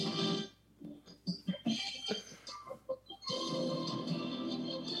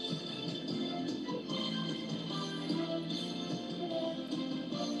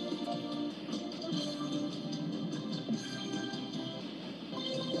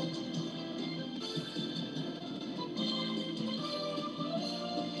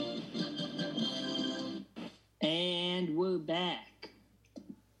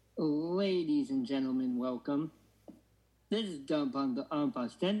welcome. This is Dump on the Ump,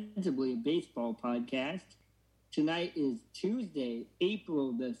 ostensibly a baseball podcast. Tonight is Tuesday,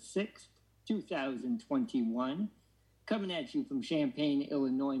 April the 6th, 2021. Coming at you from Champaign,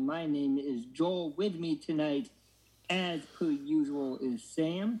 Illinois. My name is Joel. With me tonight, as per usual, is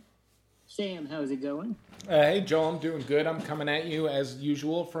Sam. Sam, how's it going? Hey, Joel, I'm doing good. I'm coming at you, as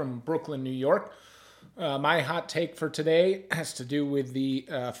usual, from Brooklyn, New York. My hot take for today has to do with the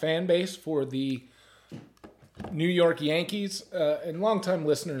fan base for the New York Yankees. And longtime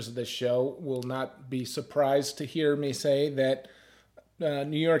listeners of this show will not be surprised to hear me say that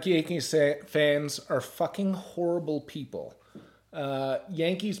New York Yankees fans are fucking horrible people.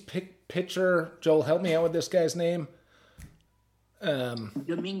 Yankees pitcher, Joel, help me out with this guy's name.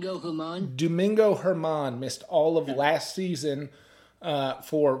 Domingo Germán. Domingo Germán missed all of last season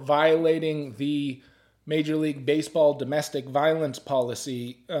for violating the Major League Baseball domestic violence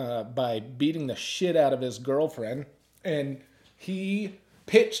policy by beating the shit out of his girlfriend. And he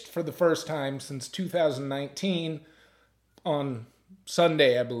pitched for the first time since 2019 on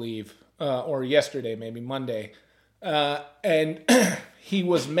Sunday, I believe, or yesterday, maybe Monday. And he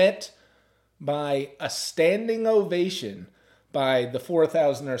was met by a standing ovation by the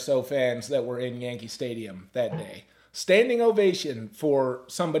 4,000 or so fans that were in Yankee Stadium that day. Standing ovation for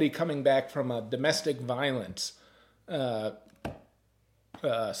somebody coming back from a domestic violence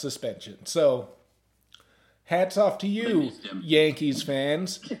suspension. So, hats off to you, Yankees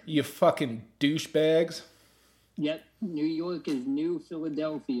fans, you fucking douchebags. Yep, New York is new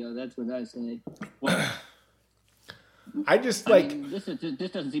Philadelphia. That's what I say. Well, this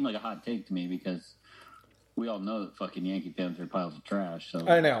doesn't seem like a hot take to me because we all know that fucking Yankee fans are piles of trash. So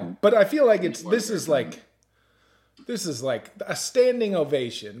I know, but I feel like this is like a standing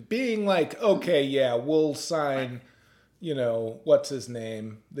ovation, being like, okay, yeah, we'll sign, what's his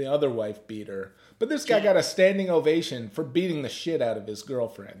name, the other wife beater. But this guy got a standing ovation for beating the shit out of his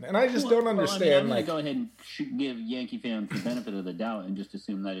girlfriend, and I just don't understand. I'm going to go ahead and give Yankee fans the benefit of the doubt and just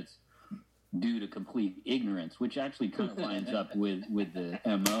assume that it's due to complete ignorance, which actually kind of lines up with the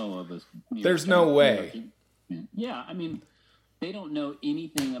MO of us. There's no way. Yeah, I mean, they don't know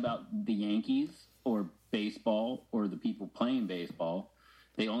anything about the Yankees or baseball or the people playing baseball.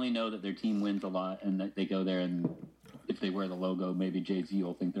 They only know that their team wins a lot and that they go there and if they wear the logo, maybe Jay-Z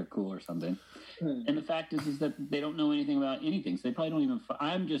will think they're cool or something. And the fact is that they don't know anything about anything. So they probably don't even...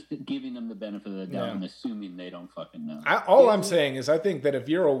 I'm just giving them the benefit of the doubt and assuming they don't fucking know. All I'm saying is I think that if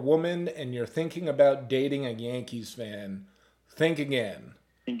you're a woman and you're thinking about dating a Yankees fan, think again.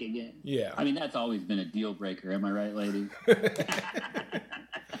 Think again. Yeah. I mean, that's always been a deal breaker. Am I right, ladies?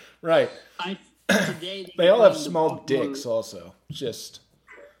 Right. They all have small dicks also. Just...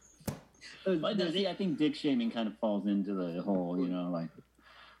 I think dick shaming kind of falls into the whole,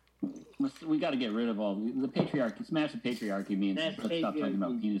 we got to get rid of all the patriarchy. Smash the patriarchy means let's stop talking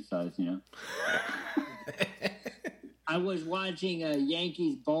about penis size, I was watching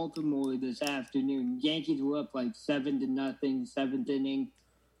Yankees Baltimore this afternoon. Yankees were up like 7-0, 7th inning.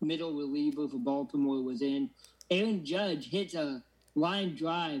 Middle reliever for Baltimore was in. Aaron Judge hits a line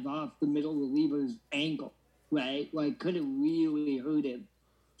drive off the middle reliever's ankle, right? Like, could have really hurt him.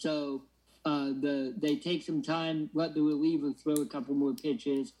 So they take some time, let the reliever throw a couple more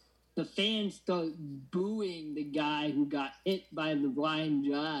pitches. The fans start booing the guy who got hit by the line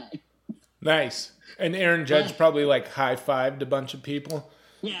drive. Nice. And Aaron Judge probably high-fived a bunch of people.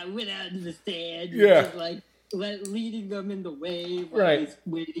 Yeah, went out into the stand. Yeah. Just leading them in the way while he's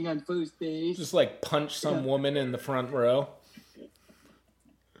waiting on first base. Just punch some woman in the front row.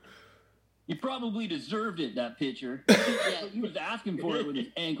 You probably deserved it, that pitcher. Yeah, he was asking for it with his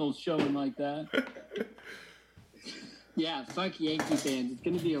ankles showing like that. Yeah, fuck Yankee fans. It's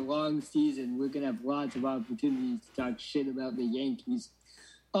going to be a long season. We're going to have lots of opportunities to talk shit about the Yankees.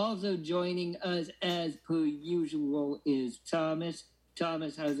 Also joining us, as per usual, is Thomas.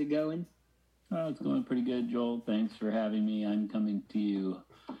 Thomas, how's it going? Oh, it's going pretty good, Joel. Thanks for having me. I'm coming to you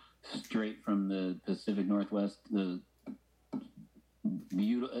straight from the Pacific Northwest, the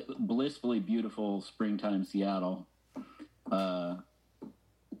blissfully beautiful springtime Seattle. And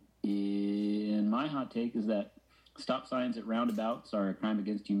my hot take is that stop signs at roundabouts are a crime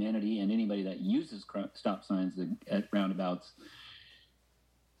against humanity, and anybody that uses stop signs at roundabouts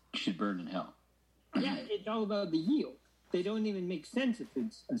should burn in hell. Yeah, it's all about the yield. They don't even make sense if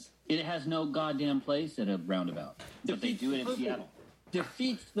it's... It has no goddamn place at a roundabout. But they do it in Seattle.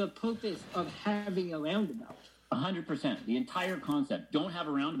 Defeats the purpose of having a roundabout. 100%. The entire concept. Don't have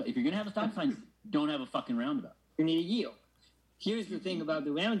a roundabout. If you're going to have a stop sign, don't have a fucking roundabout. You need a yield. Here's the thing about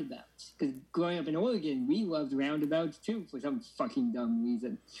the roundabouts. Because growing up in Oregon, we loved roundabouts too for some fucking dumb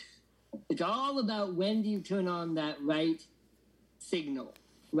reason. It's all about when do you turn on that right signal,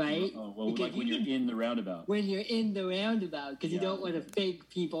 right? Well, like when you're in the roundabout. When you're in the roundabout, because you don't want to fake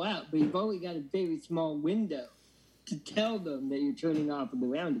people out. But you've only got a very small window to tell them that you're turning off of the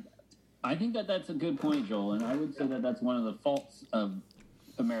roundabout. I think that's a good point, Joel, and I would say that that's one of the faults of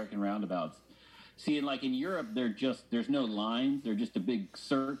American roundabouts. See, like in Europe, there's no lines; they're just a big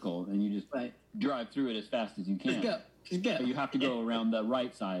circle, and you just drive through it as fast as you can. Just go. But you have to go around the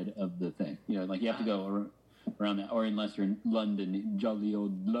right side of the thing. You know, like you have to go around that, or unless you're in London, jolly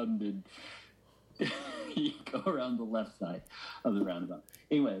old London, you go around the left side of the roundabout.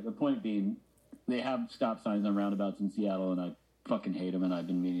 Anyway, the point being, they have stop signs on roundabouts in Seattle, and I fucking hate them, and I've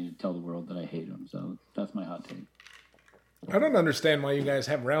been meaning to tell the world that I hate them. So that's my hot take. I don't understand why you guys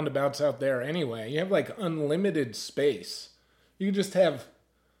have roundabouts out there anyway. You have like unlimited space. You could just have,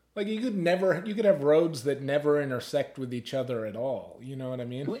 like, you could have roads that never intersect with each other at all. You know what I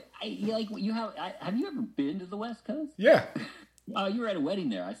mean? Have you ever been to the West Coast? Yeah. Oh, you were at a wedding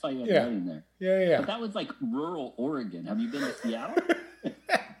there. I saw you at a wedding there. Yeah. But that was like rural Oregon. Have you been to Seattle?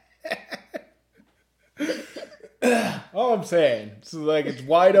 All I'm saying, so like it's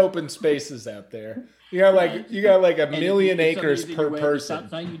wide open spaces out there. You got like a million acres per person. Stop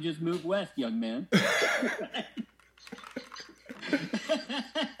sign, you just move west, young man.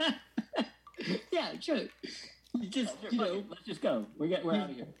 Yeah, sure. Let's just go. We're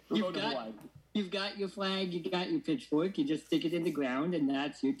out of here. You've got your flag, you got your pitchfork, you just stick it in the ground, and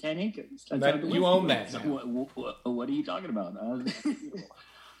that's your 10 acres. You own that. What are you talking about?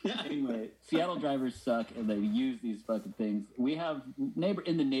 Anyway, Seattle drivers suck, and they use these fucking things. We have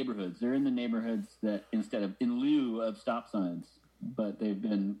in the neighborhoods. They're in the neighborhoods that in lieu of stop signs, but they've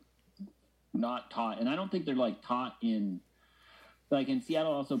been not taught. And I don't think they're like taught in, like in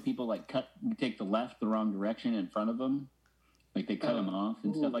Seattle. Also, people take the left the wrong direction in front of them, like they cut them off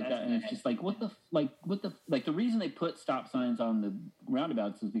and stuff like that. And it's just like the reason they put stop signs on the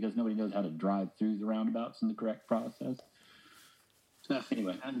roundabouts is because nobody knows how to drive through the roundabouts in the correct process.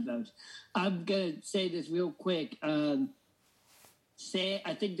 Anyway, I'm gonna say this real quick. I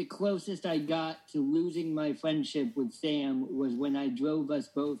think the closest I got to losing my friendship with Sam was when I drove us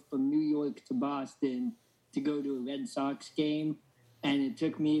both from New York to Boston to go to a Red Sox game, and it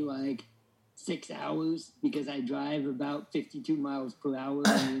took me like 6 hours because I drive about 52 miles per hour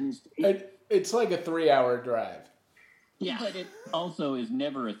on the interstate. It's like a 3-hour drive. Yeah, but it also is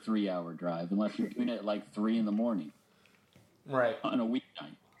never a 3-hour drive unless you're doing it at like 3 a.m. Right. On a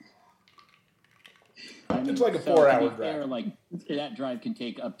weeknight. It's like a 4-hour drive. Like that drive can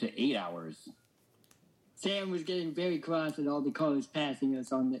take up to 8 hours. Sam was getting very cross at all the cars passing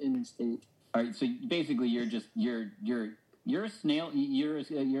us on the interstate. All right, so basically you're a snail.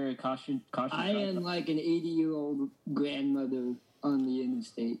 You're a caution. I am like an 80-year-old grandmother on the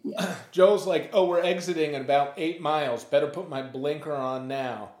interstate. Yeah. Joel's like, "Oh, we're exiting in about 8 miles. Better put my blinker on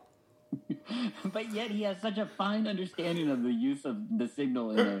now." But yet he has such a fine understanding of the use of the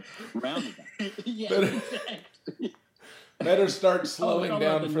signal in a roundabout. Exactly. Better start slowing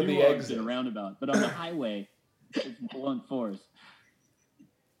down for the exit. In a roundabout, but on the highway, it's blunt force.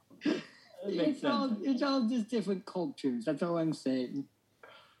 It's all just different cultures. That's all I'm saying.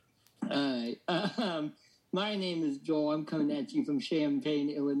 All right. My name is Joel. I'm coming at you from Champaign,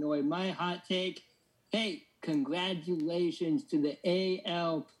 Illinois. My hot take, hey, congratulations to the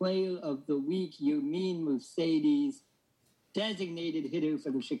AL Player of the Week, Yermin Mercedes, designated hitter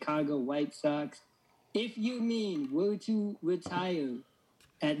for the Chicago White Sox. If Yermin were to retire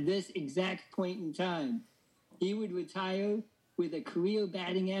at this exact point in time, he would retire with a career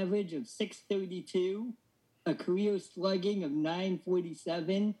batting average of .632, a career slugging of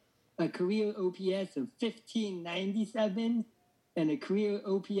 .947, a career OPS of .1597, and a career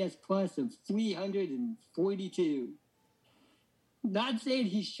OPS plus of 342. Not saying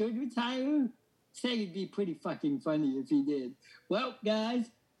he should retire, saying it'd be pretty fucking funny if he did. Well,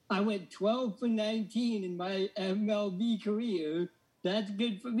 guys, I went 12 for 19 in my MLB career. That's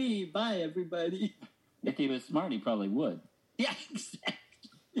good for me. Bye, everybody. If he was smart, he probably would. Yeah, exactly.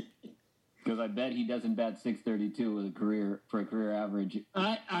 Because I bet he doesn't bat .632 with a career average.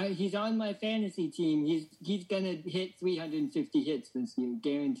 He's on my fantasy team. He's gonna hit 350 hits this year,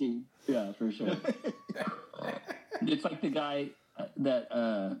 guaranteed. Yeah, for sure. It's like the guy that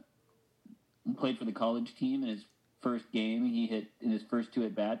played for the college team in his first game. He hit in his first 2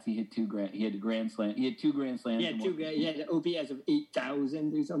 at bats. He hit 2 grand slams. He had 2 grand slams. Yeah, he had an OPS of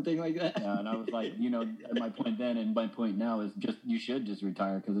 8,000 or something like that. Yeah, and I was like, my point then and my point now is just you should just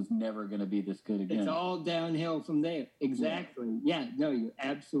retire because it's never going to be this good again. It's all downhill from there. Exactly. Yeah, no, you're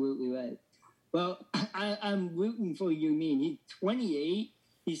absolutely right. Well, I'm rooting for Yermin. He's 28.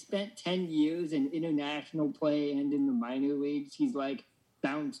 he spent 10 years in international play and in the minor leagues. He's like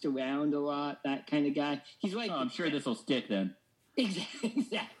bounced around a lot, that kind of guy. He's like, I'm sure this will stick then.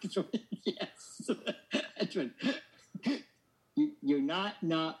 Exactly. Yes. That's right. You're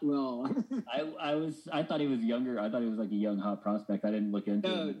not wrong. I thought he was younger. I thought he was like a young hot prospect. I didn't look into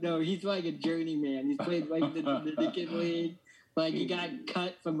him. No, he's like a journeyman. He's played like the Dominican League. Like he got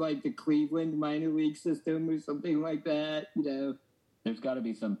cut from like the Cleveland minor league system or something like that. You know, there's got to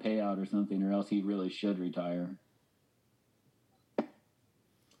be some payout or something, or else he really should retire.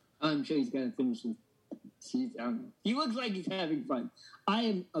 I'm sure he's gonna finish his season. He looks like he's having fun. I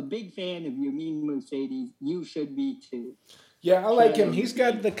am a big fan of Yermin Mercedes. You should be too. Yeah, I like him. He's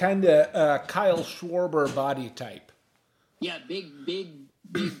got the kind of Kyle Schwarber body type. Yeah, big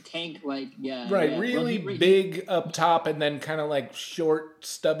tank like guy. Right, yeah. really big up top and then kind of like short,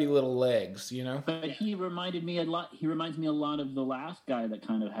 stubby little legs, you know? But he reminds me a lot of the last guy that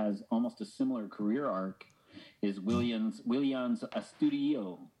kind of has almost a similar career arc is Willians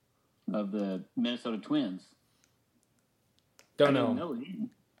Astudillo of the Minnesota Twins. Don't know.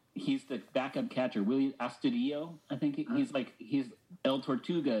 He's the backup catcher, William Astudillo. I think he's El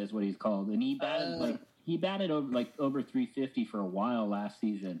Tortuga is what he's called, and he batted over 350 for a while last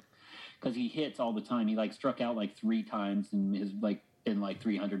season because he hits all the time. He like struck out like 3 times in his in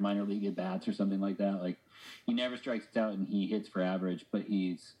 300 minor league at bats or something like that. Like he never strikes out and he hits for average, but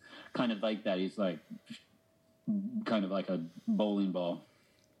he's kind of like that. He's like kind of like a bowling ball.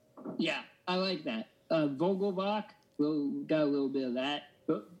 Yeah, I like that. Vogelbach got a little bit of that.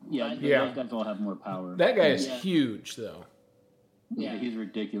 Yeah. Those guys all have more power. That guy is huge, though. Yeah, he's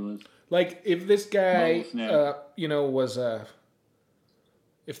ridiculous. Like, if this guy,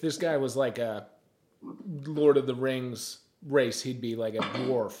 if this guy was like a Lord of the Rings race, he'd be like a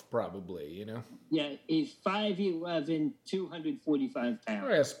dwarf, probably, you know? Yeah, he's 5'11", 245 pounds.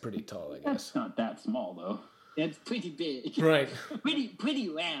 That's pretty tall, I guess. That's not that small, though. That's pretty big. Right. pretty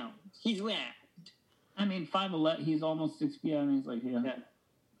round. He's round. I mean, 5'11", he's almost 6 feet. I mean, he's like,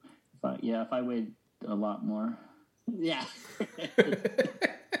 if I weighed a lot more. Yeah.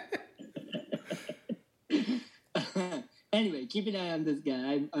 Anyway, keep an eye on this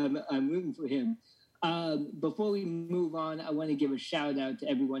guy. I'm rooting for him. Before we move on, I want to give a shout out to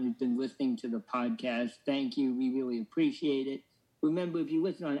everyone who's been listening to the podcast. Thank you. We really appreciate it. Remember, if you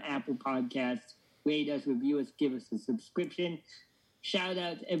listen on Apple Podcasts, rate us, review us, give us a subscription. Shout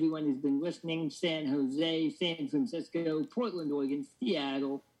out to everyone who's been listening. San Jose, San Francisco, Portland, Oregon,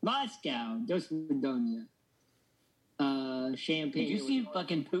 Seattle, Moscow, Dos Madonia, Champaign. Did you see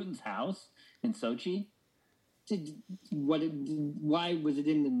fucking Putin's house in Sochi? Why was it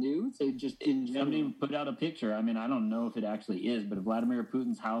in the news? Or just in general? Somebody put out a picture. I mean, I don't know if it actually is, but Vladimir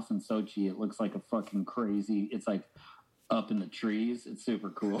Putin's house in Sochi, it looks like a fucking crazy. It's like up in the trees. It's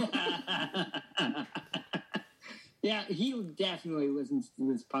super cool. Yeah, he definitely listens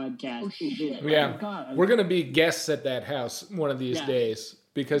to this podcast. Oh, shit. Yeah, we're going to be guests at that house one of these days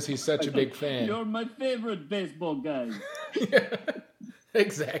because he's such a big fan. You're my favorite baseball guy. Yeah,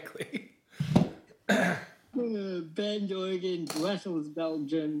 exactly. Bend, Oregon, Brussels,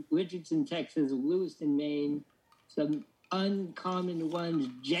 Belgium, Richardson, Texas, Lewiston, Maine, some uncommon ones,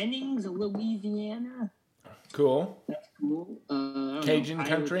 Jennings, Louisiana. Cool. That's cool. Cajun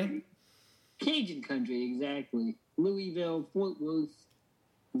country? Cajun country, exactly. Louisville, Fort Worth,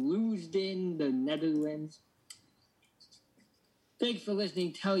 Leusden, the Netherlands. Thanks for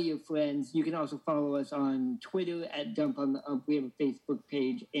listening. Tell your friends. You can also follow us on Twitter at Dump on the Ump. We have a Facebook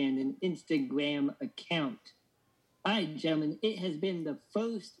page and an Instagram account. All right, gentlemen, it has been the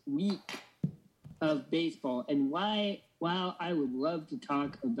first week of baseball. And while I would love to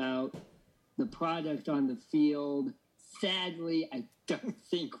talk about the product on the field, sadly, I don't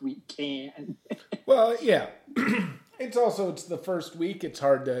think we can. Well, yeah. It's the first week. It's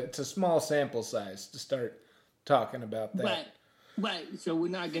a small sample size to start talking about that. Right. So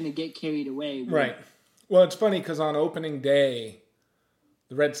we're not going to get carried away. Right. Well, it's funny because on opening day,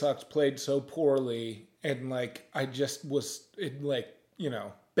 the Red Sox played so poorly, and I just was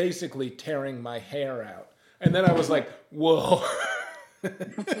basically tearing my hair out. And then I was like, whoa. I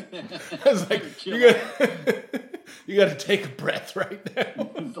was like, you got to take a breath right now.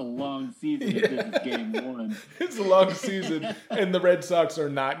 It's a long season. Yeah. This is game 1. It's a long season, and the Red Sox are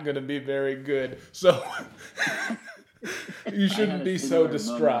not going to be very good. So you shouldn't be so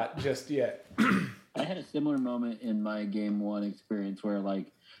distraught just yet. I had a similar moment in my game 1 experience where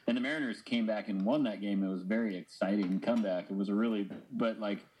and the Mariners came back and won that game. It was a very exciting comeback. It was but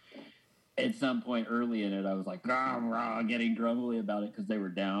at some point early in it, I was like, rah, getting grumbly about it because they were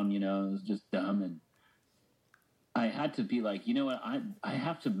down, it was just dumb. And I had to be like, you know what? I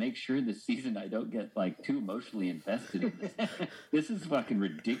have to make sure this season I don't get like too emotionally invested in this. This is fucking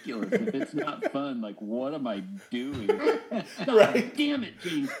ridiculous. If it's not fun, like, what am I doing? Right. Damn it,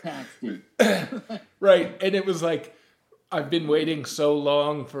 James Paxton. Right. And it was like, I've been waiting so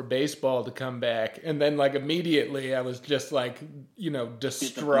long for baseball to come back. And then, like, immediately I was just like,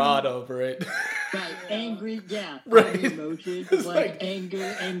 distraught over it. Right, angry, yeah. Right. All the emotions, It's like like-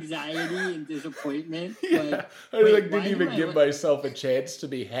 anger, anxiety, and disappointment. Yeah. Like, I wait, didn't why even do I give want- myself a chance to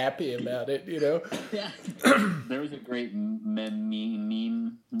be happy about it, Yeah. There was a great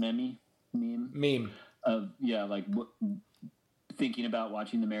meme of thinking about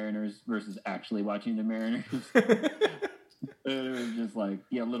watching the Mariners versus actually watching the Mariners. It was just like,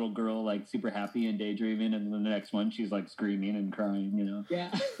 little girl like super happy and daydreaming, and then the next one she's like screaming and crying.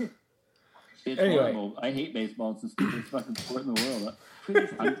 Yeah. It's Anyway. horrible. I hate baseball. It's the stupidest fucking sport in the world.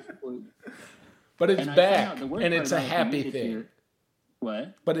 But it's And I found back, out the worst and part it's a about it for me happy this thing. year-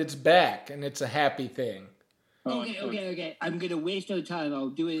 What? But it's back, and it's a happy thing. Oh, Okay. I'm going to waste no time. I'll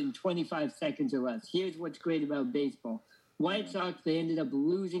do it in 25 seconds or less. Here's what's great about baseball. White Sox, they ended up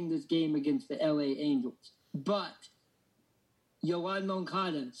losing this game against the LA Angels. But Yoan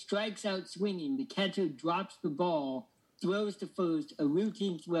Moncada strikes out swinging. The catcher drops the ball, throws to first, a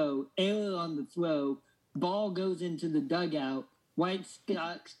routine throw, error on the throw, ball goes into the dugout. White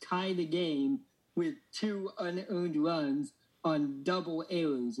Sox tie the game with 2 unearned runs on double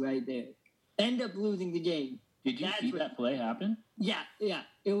errors right there. End up losing the game. Did you That's see what- that play happen? Yeah,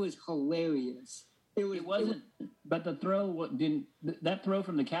 it was hilarious. It wasn't, but the throw didn't. That throw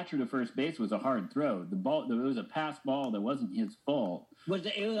from the catcher to first base was a hard throw. The ball, it was a pass ball that wasn't his fault. Was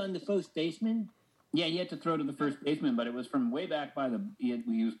the error on the first baseman? Yeah, he had to throw to the first baseman, but it was from way back by the. He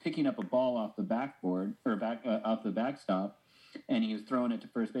was picking up a ball off the backboard or off the backstop, and he was throwing it to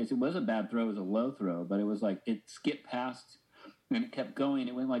first base. It was a bad throw; it was a low throw, but it was like it skipped past and it kept going.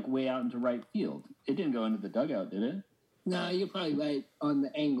 It went like way out into right field. It didn't go into the dugout, did it? No, you're probably right on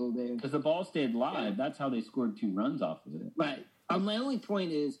the angle there. Because the ball stayed live. That's how they scored 2 runs off of it. Right. My only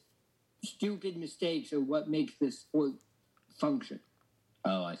point is, stupid mistakes are what makes this sport function.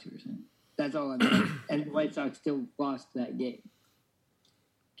 Oh, I see what you're saying. That's all I'm saying. And the White Sox still lost that game.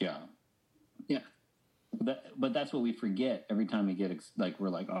 Yeah. Yeah. But that's what we forget every time we get we're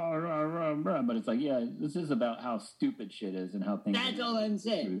like, oh, rah, rah, rah. But it's like, yeah, this is about how stupid shit is and how things. That's all I'm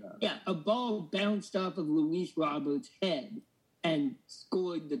saying. Yeah, a ball bounced off of Luis Roberts' head and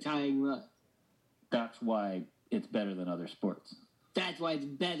scored the tying run. That's why it's better than other sports. That's why it's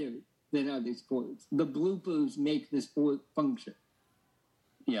better than other sports. The bloopers make the sport function.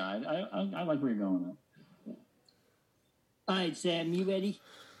 Yeah, I like where you're going with. All right, Sam, you ready?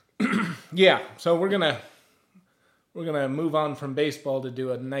 Yeah, so we're gonna move on from baseball to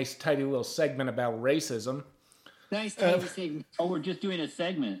do a nice, tidy little segment about racism. Nice time segment. Oh, we're just doing a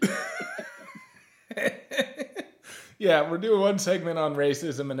segment. Yeah, we're doing one segment on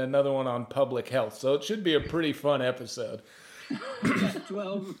racism and another one on public health, so it should be a pretty fun episode. We got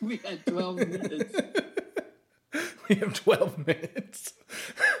 12 minutes. We have 12 minutes.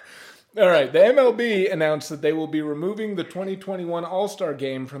 All right, the MLB announced that they will be removing the 2021 All-Star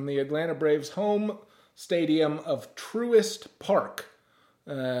Game from the Atlanta Braves' home stadium of Truist Park.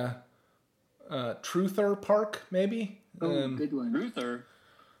 Truther Park, maybe? Oh, good one. Ruther.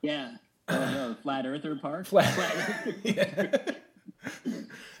 Yeah. Oh, no, Flat Earther Park.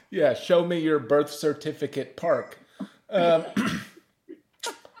 Yeah, show me your birth certificate park.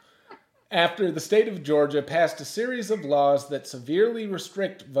 After the state of Georgia passed a series of laws that severely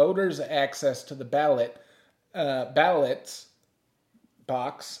restrict voters' access to the ballots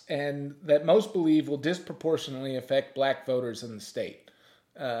box, and that most believe will disproportionately affect black voters in the state.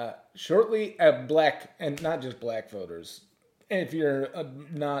 Shortly, black, and not just black voters. If you're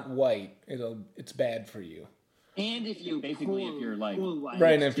not white, it's bad for you. And if you're Basically, poor, if you're like- poor white,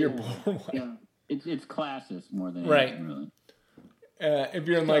 Right, and if you're too. poor white. Yeah. It's classist more than Right. anything, really. If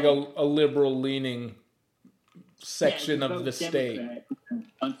you're in like a liberal-leaning section Yeah, of vote the state. Democrat.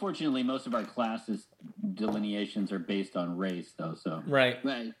 Unfortunately, most of our classist delineations are based on race, though. So, Right.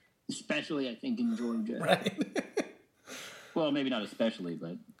 Right. Especially, I think, in Georgia. Right. well, maybe not especially,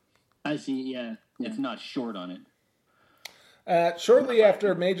 but I see, yeah. it's not short on it. Shortly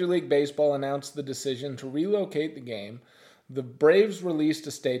after Major League Baseball announced the decision to relocate the game, the Braves released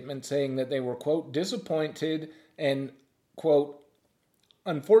a statement saying that they were, quote, disappointed and, quote,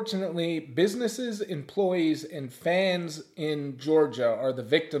 unfortunately, businesses, employees, and fans in Georgia are the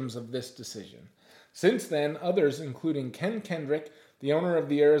victims of this decision. Since then, others, including Ken Kendrick, the owner of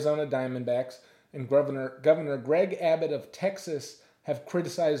the Arizona Diamondbacks, and Governor Greg Abbott of Texas, have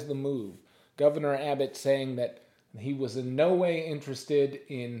criticized the move. Governor Abbott saying that And he was in no way interested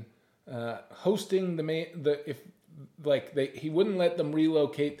in hosting he wouldn't let them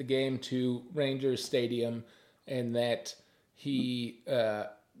relocate the game to Rangers Stadium, and that he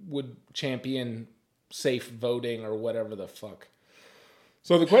would champion safe voting or whatever the fuck.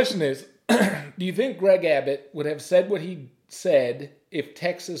 So the question is, do you think Greg Abbott would have said what he said if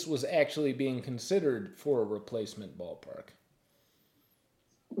Texas was actually being considered for a replacement ballpark?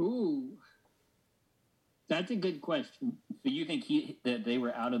 Ooh, that's a good question. So you think that they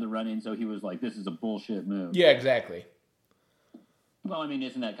were out of the running, so he was like, "This is a bullshit move." Yeah, exactly. Well, I mean,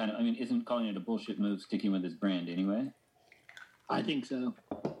 isn't calling it a bullshit move sticking with his brand anyway? I think so.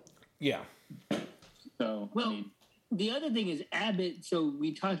 Yeah. So, well, the other thing is Abbott. So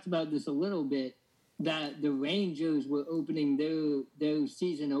we talked about this a little bit, that the Rangers were opening their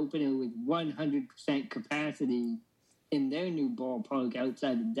season opener with 100% capacity in their new ballpark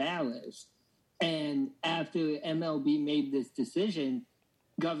outside of Dallas. And after MLB made this decision,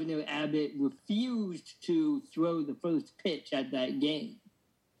 Governor Abbott refused to throw the first pitch at that game.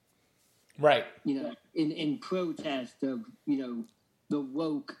 Right. In protest of, the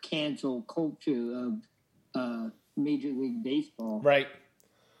woke cancel culture of Major League Baseball. Right.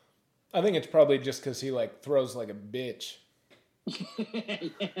 I think it's probably just because he throws like a bitch. Yeah,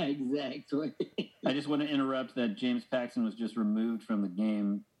 exactly. I just want to interrupt that James Paxton was just removed from the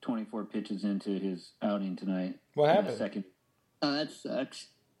game 24 pitches into his outing tonight. What happened? Second. That sucks.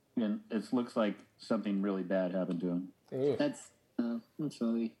 And it looks like something really bad happened to him. Ew. I'm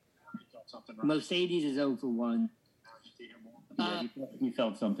sorry. Mercedes is 0 for 1. Yeah, he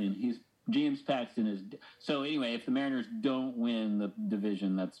felt something. James Paxton is. So anyway, if the Mariners don't win the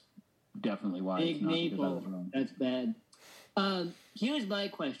division, that's definitely why. Big Maple. That's bad. Here's my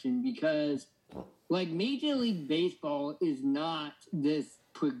question, because Major League Baseball is not this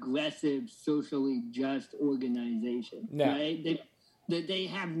progressive, socially just organization, right? They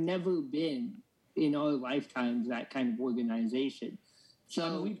have never been in our lifetimes that kind of organization.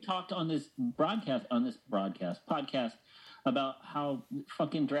 So we've talked on this podcast about how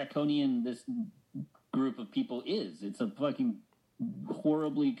fucking draconian this group of people is. It's a fucking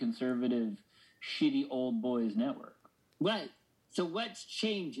horribly conservative, shitty old boys network. Right. So what's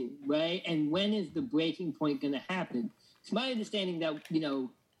changing, right? And when is the breaking point going to happen? It's my understanding that,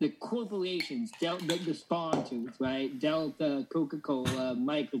 the corporations, the sponsors, right? Delta, Coca-Cola,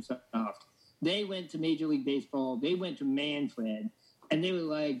 Microsoft, they went to Major League Baseball, they went to Manfred, and they were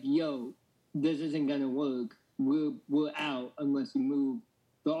like, yo, this isn't going to work. We're out unless we move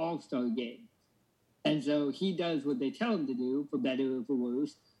the All-Star game. And so he does what they tell him to do, for better or for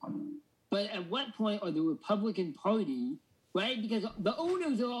worse. But at what point are the Republican Party, right? Because the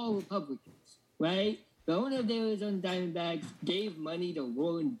owners are all Republicans, right? The owner of the Arizona Diamondbacks gave money to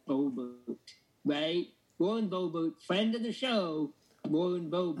Lauren Boebert, right? Lauren Boebert, friend of the show,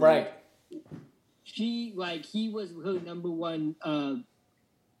 Lauren Boebert. Right. He was her number one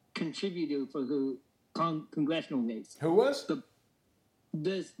contributor for her congressional race. Who was?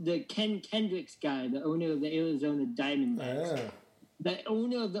 The Ken Kendricks guy, the owner of the Arizona Diamondbacks. The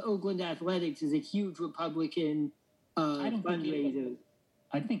owner of the Oakland Athletics is a huge Republican fundraiser.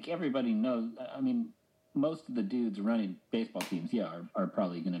 I think everybody knows. I mean, most of the dudes running baseball teams, are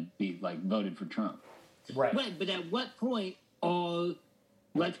probably going to be voted for Trump. Right. Right, but at what point are,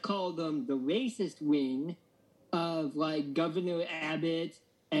 let's call them the racist wing of Governor Abbott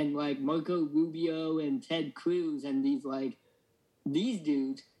and Marco Rubio and Ted Cruz and these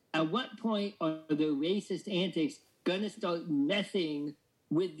dudes, at what point are the racist antics gonna start messing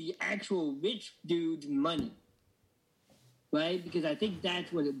with the actual rich dude's money? Right? Because I think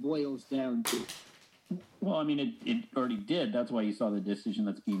that's what it boils down to. Well, I mean, it already did. That's why you saw the decision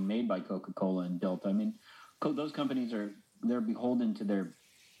that's being made by Coca-Cola and Delta. I mean, those companies they're beholden to the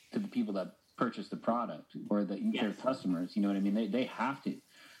people that purchase the product or their customers. You know what I mean? They have to.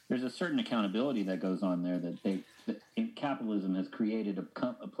 There's a certain accountability that goes on there that capitalism has created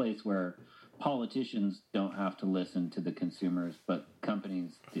a place where politicians don't have to listen to the consumers, but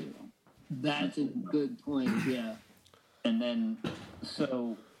companies do. That's a good point, yeah. And then,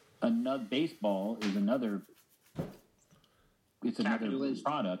 so baseball is another. It's another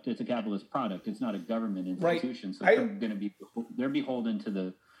product. It's a capitalist product. It's not a government institution. Right. So they're beholden to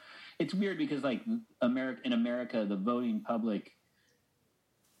the. It's weird because in America, the voting public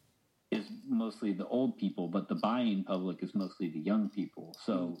is mostly the old people, but the buying public is mostly the young people.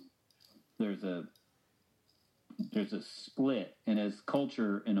 So there's a split, and as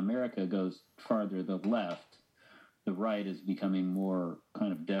culture in America goes farther the left, the right is becoming more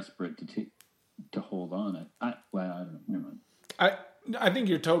kind of desperate to hold on it. I don't know. Never mind. I think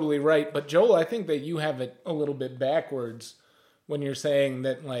you're totally right. But Joel, I think that you have it a little bit backwards when you're saying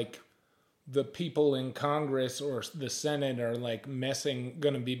that like the people in Congress or the Senate are like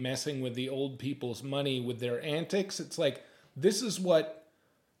going to be messing with the old people's money with their antics. It's like, this is what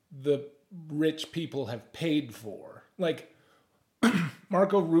the rich people have paid for. Like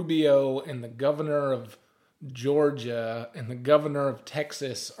Marco Rubio and the governor of Georgia and the governor of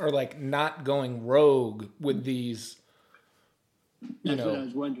Texas are like not going rogue with these. That's what I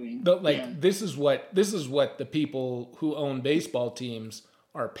was wondering. This is what the people who own baseball teams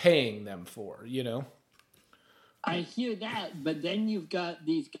are paying them for, you know? I hear that, but then you've got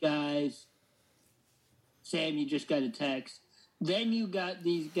these guys. Sam, you just got a text. Then you got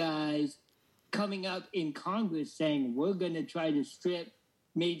these guys coming up in Congress saying, we're going to try to strip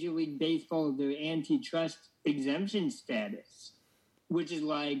Major League Baseball of their antitrust exemption status, which is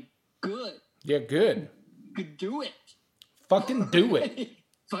like, good. Yeah, good. Do it. Fucking do it.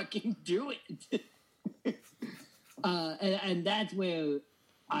 Fucking do it. And that's where,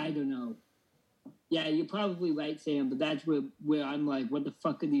 I don't know. Yeah, you're probably right, Sam, but that's where I'm like, what the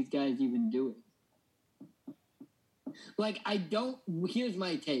fuck are these guys even doing? Like, here's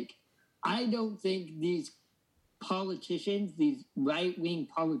my take. I don't think these politicians, these right-wing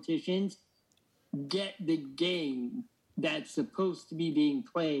politicians, get the game that's supposed to be being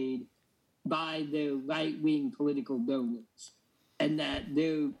played by their right-wing political donors. And that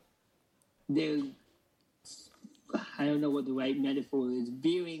they're I don't know what the right metaphor is,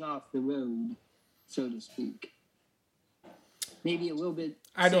 veering off the road, so to speak. Maybe a little bit.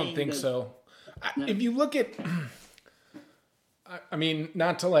 I don't think so. No. If you look at, I mean,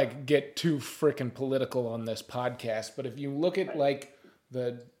 not to like get too freaking political on this podcast, but if you look at like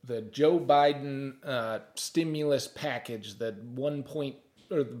the Joe Biden stimulus package, the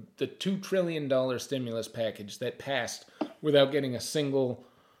 $2 trillion stimulus package that passed without getting a single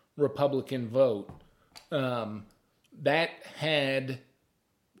Republican vote, that had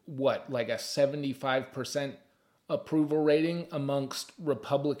like a 75% approval rating amongst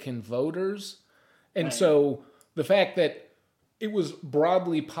Republican voters. And so the fact that it was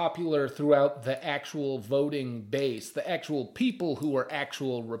broadly popular throughout the actual voting base, the actual people who were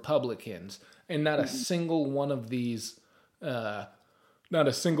actual Republicans, and not a single one of these,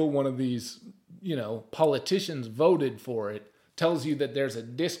 politicians voted for it, tells you that there's a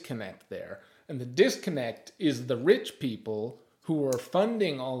disconnect there. And the disconnect is the rich people who are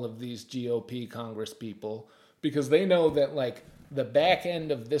funding all of these GOP Congress people, because they know that like the back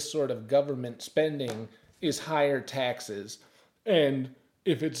end of this sort of government spending is higher taxes. And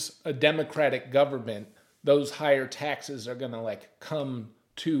if it's a Democratic government, those higher taxes are going to like come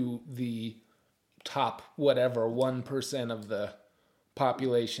to the top, whatever, 1% of the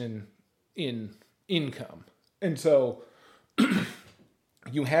population in income. And so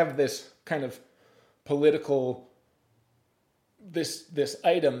you have this kind of political, this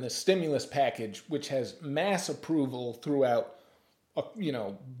item, this stimulus package, which has mass approval throughout,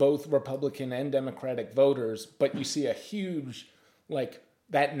 both Republican and Democratic voters, but you see a huge, like,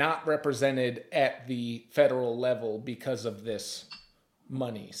 that not represented at the federal level because of this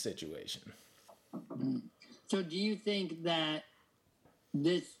money situation. So do you think that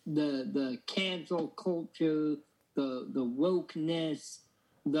the cancel culture, the wokeness,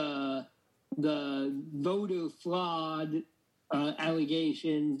 the voter fraud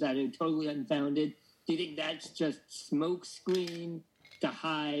allegations that are totally unfounded, do you think that's just smokescreen to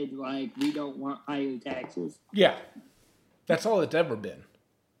hide, like, we don't want higher taxes? Yeah. That's all it's ever been.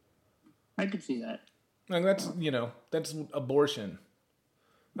 I could see that. Like that's abortion.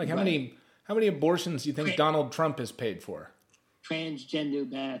 Like how many abortions do you think Donald Trump has paid for? Transgender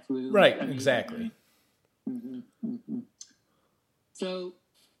bathroom. Right, exactly. So,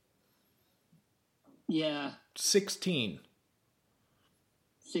 yeah. 16.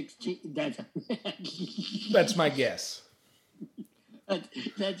 That's my guess.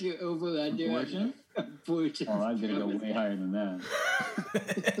 That's your over-under. Abortion? Oh, I was going to go way higher than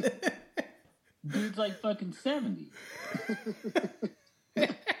that. Dude's like fucking 70.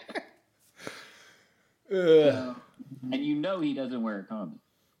 And you know he doesn't wear a condom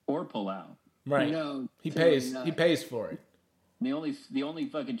or pull out. Right. No, he pays for it. And the only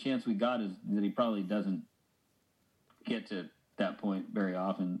fucking chance we got is that he probably doesn't get to that point very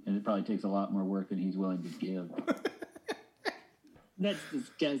often, and it probably takes a lot more work than he's willing to give. That's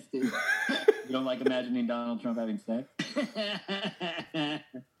disgusting. You don't like imagining Donald Trump having sex?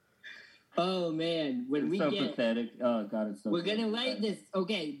 Oh man, it's so pathetic. Oh god, it's so. We're gonna write this.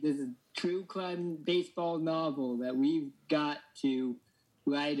 Okay, this is a true crime baseball novel that we've got to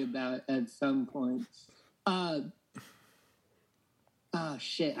write about at some point. Oh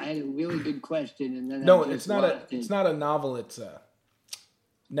shit! I had a really good question, and then No, I just it's not lost it. it's not a novel. It's a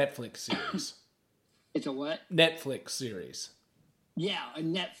Netflix series. It's a what? Netflix series. Yeah, a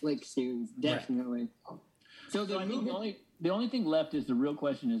Netflix series, definitely. So So I think the only thing left is the real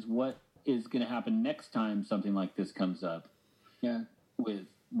question is what is going to happen next time something like this comes up with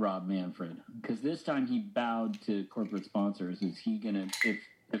Rob Manfred, because this time he bowed to corporate sponsors. Is he going to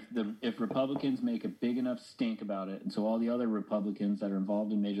if Republicans make a big enough stink about it, and so all the other Republicans that are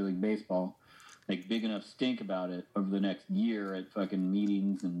involved in Major League Baseball make big enough stink about it over the next year at fucking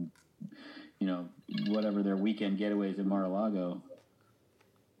meetings and whatever their weekend getaways in Mar-a-Lago,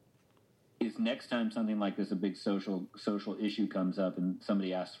 is next time something like this, a big social issue comes up and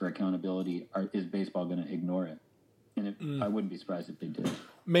somebody asks for accountability, is baseball going to ignore it? And I wouldn't be surprised if they did.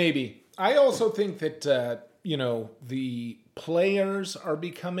 Maybe. I also think that, the players are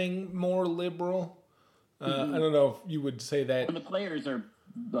becoming more liberal. I don't know if you would say that. And the players are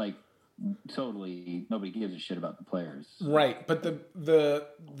like totally, nobody gives a shit about the players. Right. But the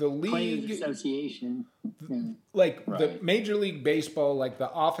league, Players Association, like the Major League Baseball, like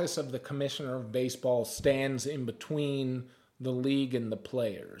the office of the commissioner of baseball stands in between the league and the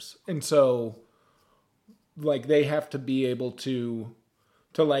players. And so like they have to be able to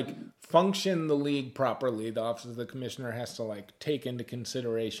like function the league properly. The office of the commissioner has to like take into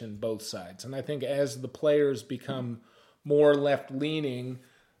consideration both sides. And I think as the players become more left-leaning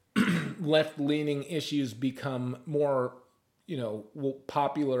issues become more,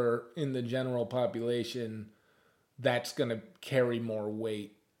 popular in the general population, that's going to carry more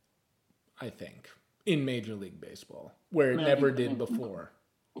weight, I think, in Major League Baseball, where it never did before.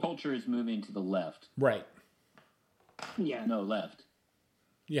 Culture is moving to the left. Right. Yeah. No, left.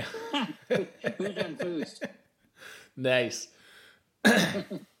 Yeah. Who's on first? Nice. All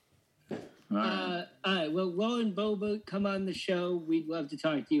right. Well, Lauren Boebert, come on the show. We'd love to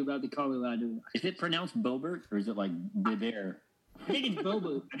talk to you about the Colorado. Is it pronounced Bobert or is it like Bibert? I think it's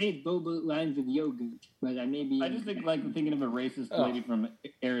Boebert. I think it's Boebert lines with yogurt, but I may be. I just think like thinking of a racist lady from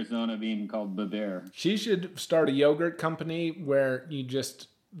Arizona being called Bibert. She should start a yogurt company where you just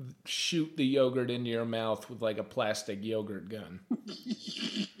shoot the yogurt into your mouth with like a plastic yogurt gun.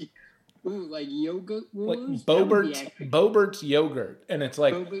 Ooh, like yogurt wars? Like Boebert's yogurt. And it's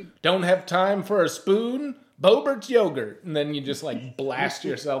like, don't have time for a spoon? Boebert's yogurt. And then you just like blast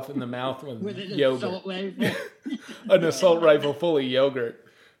yourself in the mouth with an yogurt. assault rifle. An assault rifle full of yogurt.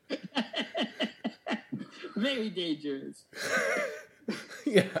 Very dangerous.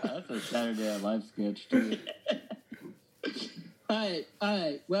 Yeah. That's a Saturday Night Live sketch too. All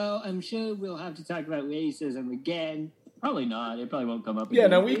right. Well, I'm sure we'll have to talk about racism again. Probably not. It probably won't come up Yeah,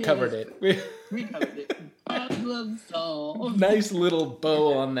 again. no, we covered it. We covered it. Problem solved. Nice little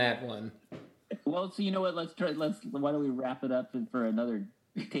bow on that one. Well, so you know what? Why don't we wrap it up for another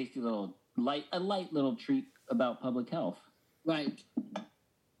tasty little light little treat about public health? Right.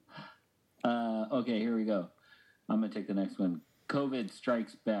 Okay, here we go. I'm going to take the next one. COVID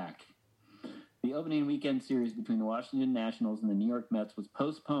strikes back. The opening weekend series between the Washington Nationals and the New York Mets was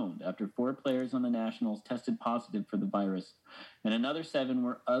postponed after 4 players on the Nationals tested positive for the virus, and another 7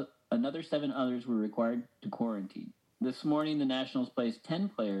 others were required to quarantine. This morning, the Nationals placed 10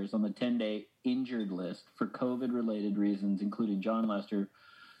 players on the 10-day injured list for COVID-related reasons, including John Lester,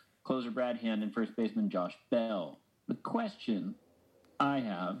 closer Brad Hand, and first baseman Josh Bell. The question I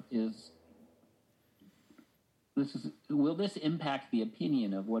have is, will this impact the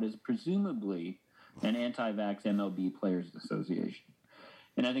opinion of what is presumably an anti-vax MLB Players Association?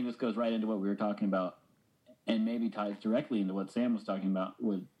 And I think this goes right into what we were talking about and maybe ties directly into what Sam was talking about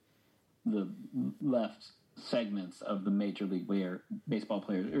with the left segments of the Major League Baseball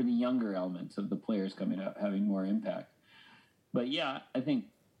players, or the younger elements of the players coming out having more impact. But yeah, I think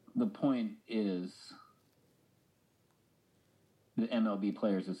the point is the MLB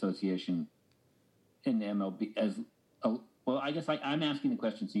Players Association in the MLB as well, I guess I'm asking the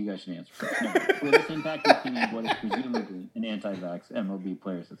question, so you guys should answer. No. Will this impact the opinion of what is presumably an anti-vax MLB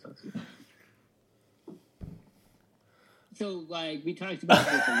Players Association? So, like, we talked about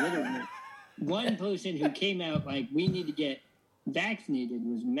this a little bit. One person who came out like, we need to get vaccinated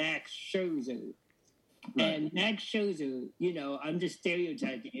was Max Scherzer. Right. And Max Scherzer, I'm just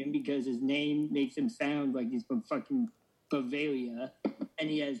stereotyping him because his name makes him sound like he's from fucking Bavaria, and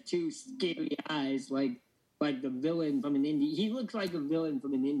he has 2 scary eyes like the villain from he looks like a villain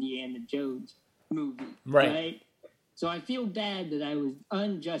from an Indiana Jones movie. Right? So I feel bad that I was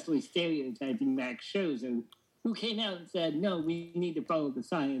unjustly stereotyping Max Scherzer, who came out and said, no, we need to follow the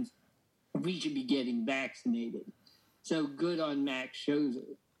science. We should be getting vaccinated. So good on Max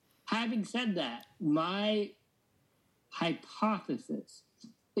Scherzer. Having said that, my hypothesis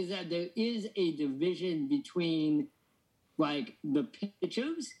is that there is a division between like the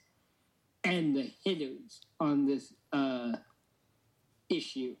pitchers and the hitters on this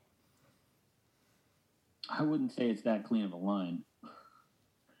issue. I wouldn't say it's that clean of a line.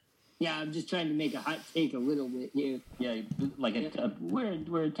 Yeah, I'm just trying to make a hot take a little bit here. Yeah, like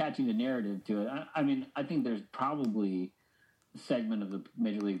we're attaching the narrative to it. I mean, I think there's probably a segment of the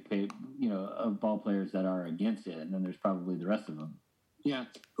Major League, of ball players that are against it, and then there's probably the rest of them. Yeah.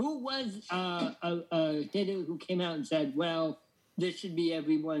 Who was a hitter who came out and said, well, this should be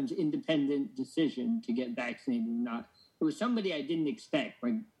everyone's independent decision to get vaccinated or not? It was somebody I didn't expect,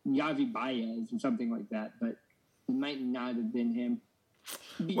 like Yavi Baez or something like that, but it might not have been him.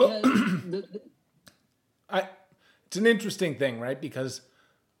 Because it's an interesting thing, right? Because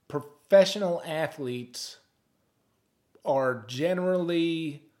professional athletes are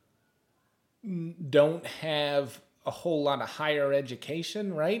generally don't have a whole lot of higher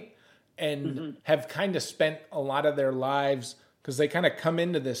education, right? And have kind of spent a lot of their lives, because they kind of come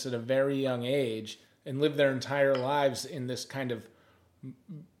into this at a very young age and live their entire lives in this kind of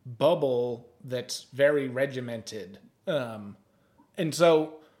bubble that's very regimented. And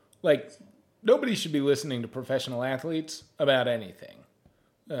so, like, nobody should be listening to professional athletes about anything.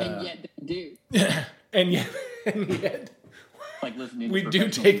 And yet they do. and yet like listening to we do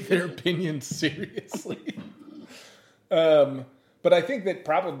take their opinions seriously. But I think that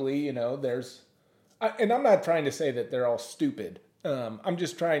probably, there's... and I'm not trying to say that they're all stupid. I'm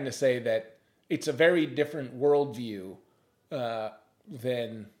just trying to say that it's a very different worldview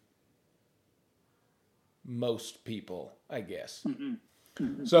than most people, I guess.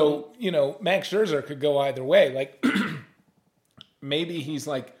 So, Max Scherzer could go either way. Like, maybe he's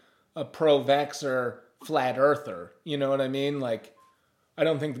like a pro-vaxxer flat earther. You know what I mean? Like, I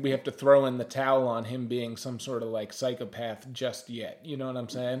don't think we have to throw in the towel on him being some sort of like psychopath just yet. You know what I'm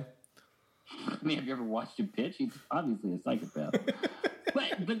saying? I mean, have you ever watched him pitch? He's obviously a psychopath.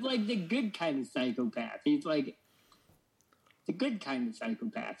 but like the good kind of psychopath. He's like the good kind of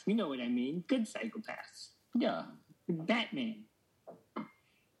psychopath. You know what I mean? Good psychopaths. Yeah. Batman.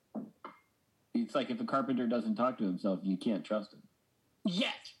 It's like if a carpenter doesn't talk to himself, you can't trust him.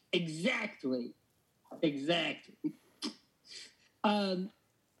 Yes, exactly.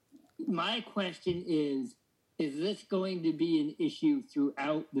 My question is this going to be an issue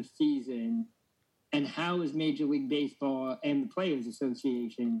throughout the season? And how is Major League Baseball and the Players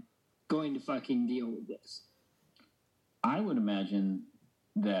Association going to fucking deal with this? I would imagine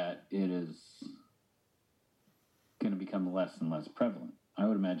that it is going to become less and less prevalent. I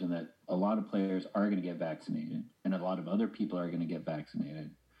would imagine that a lot of players are going to get vaccinated and a lot of other people are going to get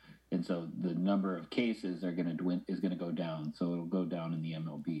vaccinated. And so the number of cases is going to go down. So it'll go down in the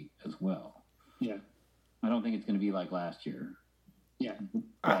MLB as well. Yeah. I don't think it's going to be like last year. Yeah.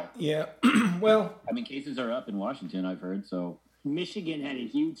 Yeah. Well, I mean, cases are up in Washington, I've heard. So Michigan had a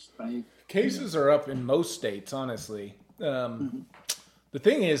huge spike. Cases are up in most states, honestly. The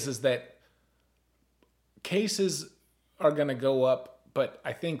thing is that cases are going to go up, but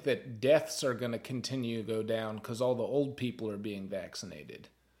I think that deaths are going to continue to go down because all the old people are being vaccinated.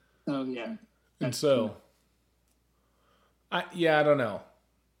 Oh, yeah. And so, I don't know.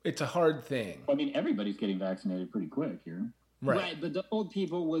 It's a hard thing. I mean, everybody's getting vaccinated pretty quick here. Right, but the old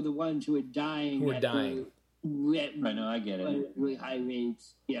people were the ones who were dying. Right, no, I get it. Really high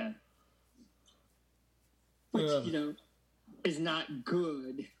rates, yeah. Which, is not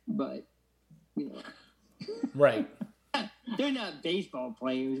good, but, Right. They're not baseball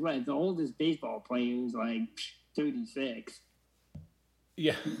players, right? The oldest baseball player is like 36.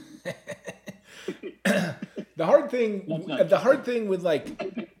 Yeah. The hard thing with like,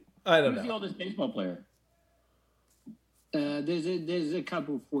 I don't know. Who's the oldest baseball player? There's a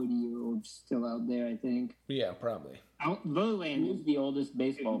couple 40-year-olds still out there, I think. Yeah, probably. Verlander Who's the oldest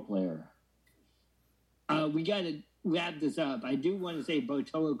baseball player? We got to wrap this up. I do want to say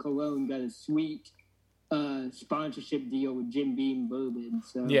Bartolo Colon got a sweet sponsorship deal with Jim Beam Bourbon.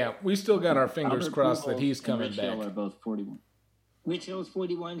 So yeah, we still got our fingers Albert crossed Pujols that he's coming and Rich back. Hill are both 41. Rich Hill's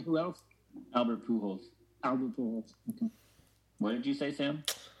 41. Who else? Albert Pujols. Albert Pujols. Okay. What did you say, Sam?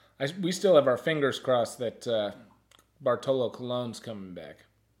 We still have our fingers crossed that Bartolo Colon's coming back.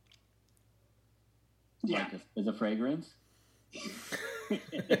 Yeah. Like as a fragrance?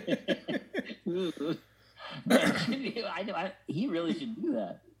 He really should do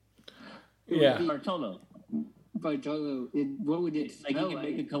that. Yeah. Bartolo. Bartolo. What would it Like smell he could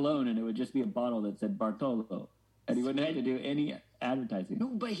like? make a cologne and it would just be a bottle that said Bartolo. And he wouldn't have to do any advertising. No,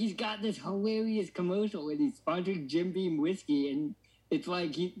 but he's got this hilarious commercial and he's sponsoring Jim Beam whiskey, and it's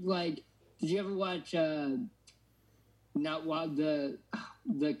like did you ever watch not what the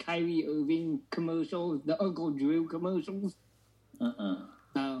Kyrie Irving commercials, the Uncle Drew commercials.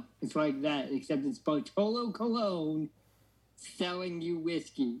 Oh, it's like that, except it's Bartolo Colon selling you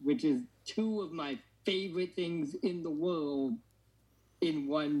whiskey, which is two of my favorite things in the world in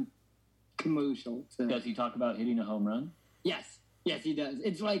one commercial. So. Does he talk about hitting a home run? Yes, he does.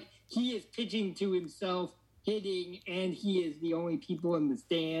 It's like he is pitching to himself, hitting, and he is the only people in the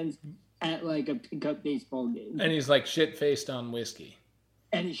stands at like a pickup baseball game. And he's like shit-faced on whiskey.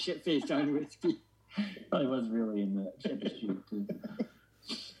 And he's shit-faced on whiskey. Probably was really in the shoot too.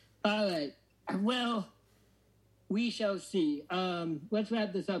 All right. Well, we shall see. Let's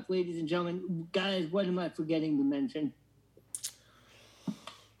wrap this up, ladies and gentlemen. Guys, what am I forgetting to mention?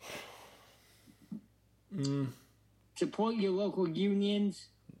 Support your local unions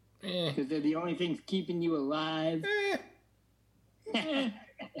because they're the only things keeping you alive.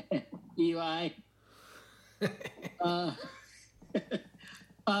 Eli.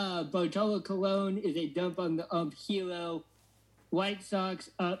 Bartolo Colon is a dump on the ump hero. White Sox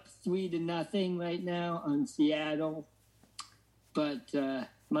up 3-0 right now on Seattle. But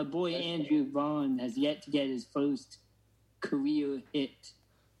my boy Andrew Vaughn has yet to get his first career hit.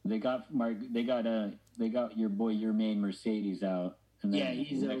 They got your boy, your main Mercedes out, and then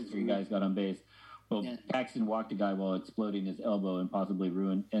he's the next three guys got on base. Well, Paxton walked a guy while exploding his elbow and possibly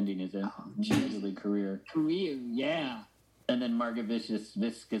ending his Major League career. Yeah. And then Margevicius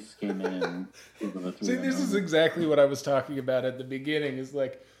Viscus came in and See, this is exactly what I was talking about at the beginning. Is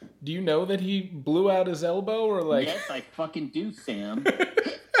like, do you know that he blew out his elbow or like? Yes, I fucking do, Sam.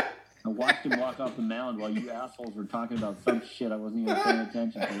 I watched him walk off the mound while you assholes were talking about some shit I wasn't even paying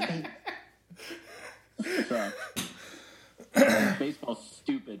attention to. Baseball's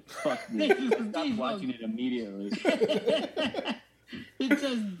stupid. Fuck me. Stop watching it immediately. It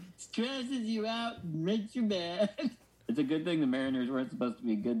just stresses you out and makes you mad. It's a good thing the Mariners weren't supposed to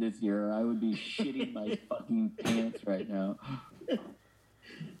be good this year, or I would be shitting my fucking pants right now.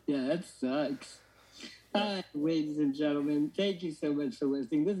 Yeah, that sucks. Ladies and gentlemen, thank you so much for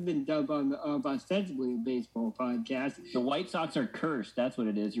listening. This has been Dump on the Ump, ostensibly a baseball podcast. The White Sox are cursed. That's what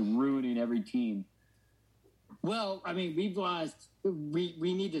it is. You're ruining every team. Well, I mean, we've lost. We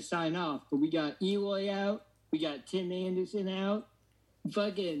need to sign off, but we got Eloy out. We got Tim Anderson out.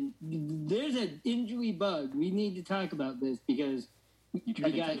 Fucking, there's an injury bug. We need to talk about this because you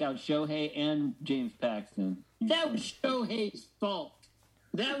tried to take out Shohei and James Paxton. That was Shohei's fault.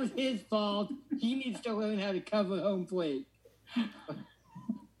 That was his fault. He needs to learn how to cover home plate. All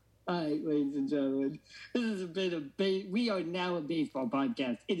right, ladies and gentlemen, this is a bit of we are now a baseball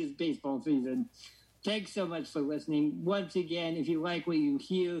podcast. It is baseball season. Thanks so much for listening. Once again, if you like what you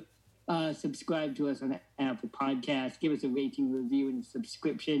hear, subscribe to us on Apple Podcasts. Give us a rating, review, and a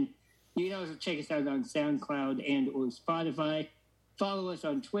subscription. You can also check us out on SoundCloud and or Spotify. Follow us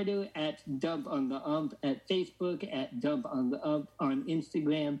on Twitter at Dump on the Ump, at Facebook at Dump on the Ump, on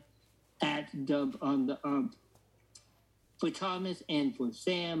Instagram at Dump on the Ump. For Thomas and for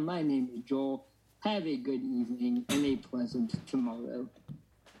Sam, my name is Joel. Have a good evening and a pleasant tomorrow.